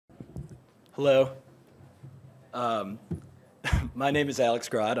Hello. Um, my name is Alex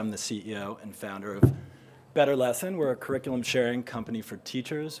Grodd. I'm the CEO and founder of Betterlesson. We're a curriculum sharing company for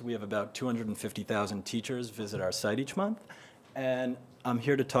teachers. We have about 250,000 teachers visit our site each month. And I'm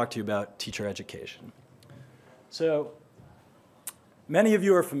here to talk to you about teacher education. So many of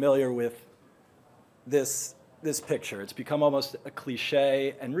you are familiar with this picture. It's become almost a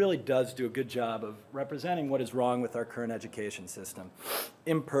cliche and really does do a good job of representing what is wrong with our current education system.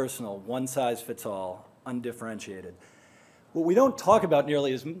 Impersonal, one-size-fits-all, undifferentiated. What we don't talk about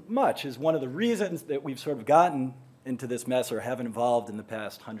nearly as much is one of the reasons that we've sort of gotten into this mess or haven't evolved in the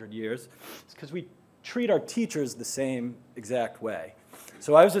past 100 years is because we treat our teachers the same exact way.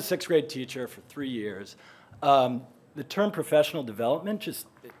 So I was a sixth grade teacher for 3 years. The term professional development,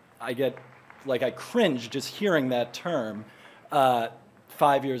 I cringe just hearing that term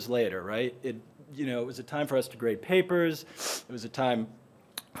 5 years later, right? It was a time for us to grade papers. It was a time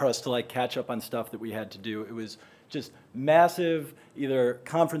for us to catch up on stuff that we had to do. It was just massive either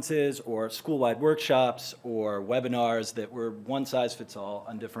conferences or school-wide workshops or webinars that were one-size-fits-all,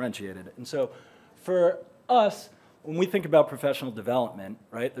 undifferentiated. And so for us, when we think about professional development,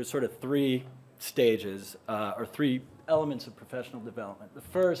 right, there's sort of three stages or three elements of professional development. The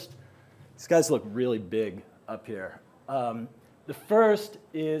first, these guys look really big up here. The first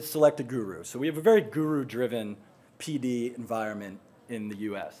is select a guru. So we have a very guru-driven PD environment in the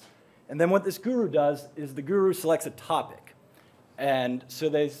US. And then what this guru does is the guru selects a topic. And so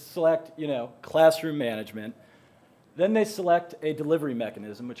they select, classroom management. Then they select a delivery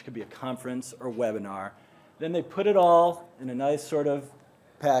mechanism, which could be a conference or webinar. Then they put it all in a nice sort of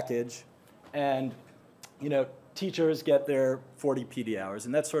package. And, teachers get their 40 PD hours.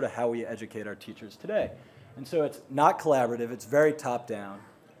 And that's sort of how we educate our teachers today. And so it's not collaborative. It's very top-down.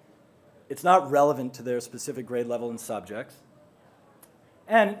 It's not relevant to their specific grade level and subjects.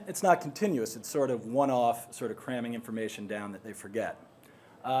 And it's not continuous. It's sort of one-off, sort of cramming information down that they forget.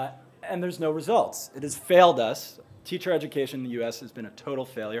 And there's no results. It has failed us. Teacher education in the US has been a total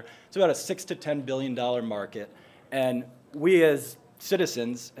failure. It's about a $6 to $10 billion market. And we as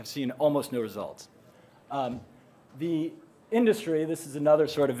citizens have seen almost no results. The industry, this is another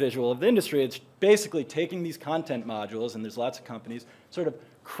sort of visual of the industry, it's basically taking these content modules, and there's lots of companies, sort of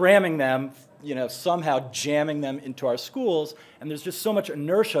cramming them, somehow jamming them into our schools, and there's just so much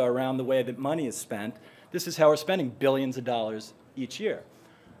inertia around the way that money is spent. This is how we're spending billions of dollars each year.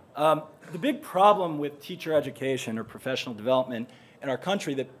 The big problem with teacher education or professional development in our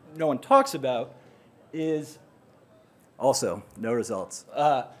country that no one talks about is also no results.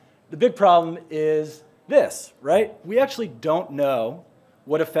 The big problem is this, right? We actually don't know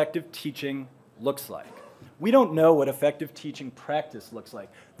what effective teaching looks like. We don't know what effective teaching practice looks like.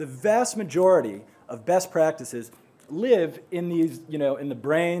 The vast majority of best practices live in these, in the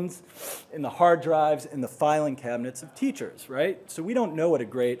brains, in the hard drives, in the filing cabinets of teachers, right? So we don't know what a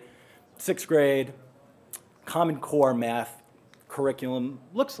great sixth grade Common Core math curriculum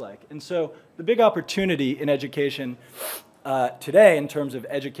looks like. And so the big opportunity in education today, in terms of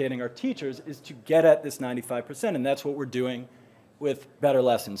educating our teachers, is to get at this 95%, and that's what we're doing with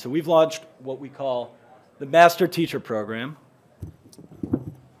Betterlesson. So we've launched what we call the Master Teacher Program.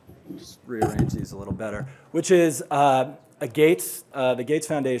 Just rearrange these a little better, which is the Gates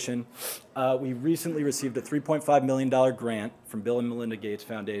Foundation. We recently received a $3.5 million grant from Bill and Melinda Gates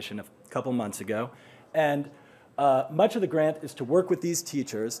Foundation a couple months ago, and much of the grant is to work with these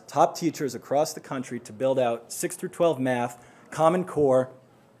teachers, top teachers across the country, to build out 6 through 12 math, Common Core,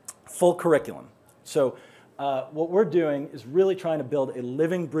 full curriculum. So what we're doing is really trying to build a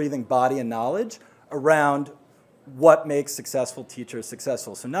living, breathing body of knowledge around what makes successful teachers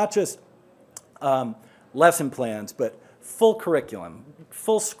successful. So not just lesson plans, but full curriculum,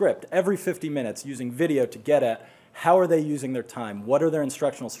 full script, every 50 minutes, using video to get at how are they using their time, what are their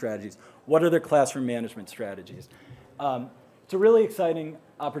instructional strategies, what are their classroom management strategies. It's a really exciting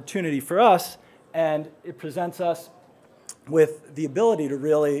opportunity for us, and it presents us with the ability to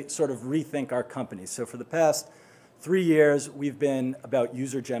really sort of rethink our company. So for the past 3 years, we've been about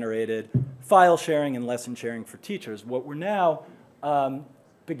user-generated file sharing and lesson sharing for teachers. What we're now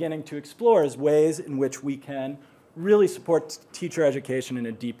beginning to explore is ways in which we can really support teacher education in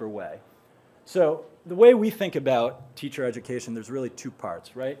a deeper way. So the way we think about teacher education, there's really two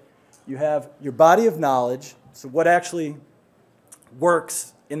parts, right? You have your body of knowledge, so what actually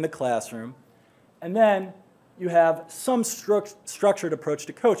works in the classroom, and then you have some structured approach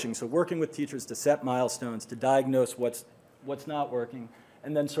to coaching, so working with teachers to set milestones, to diagnose what's not working,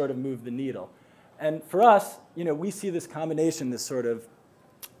 and then sort of move the needle. And for us, we see this combination, this sort of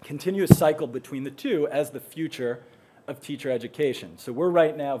continuous cycle between the two as the future of teacher education. So we're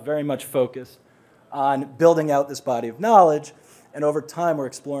right now very much focused on building out this body of knowledge, and over time we're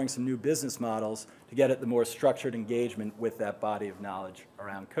exploring some new business models to get at the more structured engagement with that body of knowledge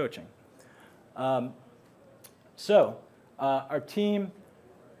around coaching. Our team,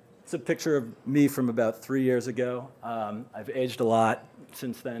 it's a picture of me from about 3 years ago. I've aged a lot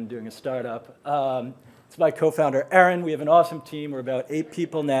since then doing a startup. It's my co-founder, Erin. We have an awesome team. We're about 8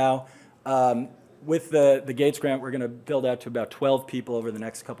 people now. With the Gates grant, we're going to build out to about 12 people over the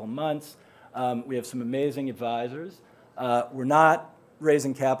next couple months. We have some amazing advisors. We're not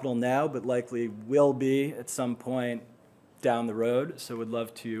raising capital now, but likely will be at some point down the road. So we'd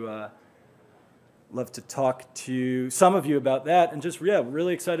love to talk to some of you about that, and just, yeah,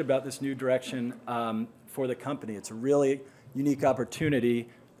 really excited about this new direction for the company. It's a really unique opportunity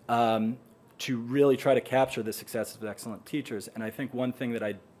to really try to capture the successes of excellent teachers. And I think one thing that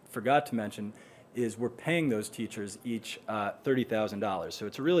I forgot to mention is we're paying those teachers each $30,000. So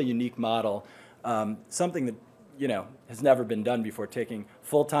it's a really unique model, something that has never been done before, taking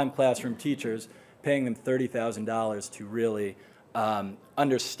full-time classroom teachers, paying them $30,000 to really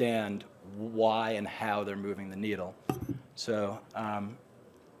understand why and how they're moving the needle. So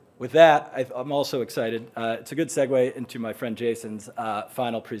with that, I'm also excited. It's a good segue into my friend Jason's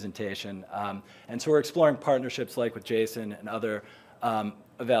final presentation. And so we're exploring partnerships like with Jason and other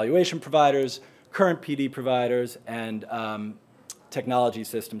evaluation providers, current PD providers, and technology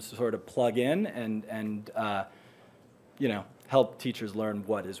systems to sort of plug in and help teachers learn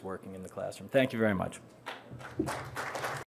what is working in the classroom. Thank you very much.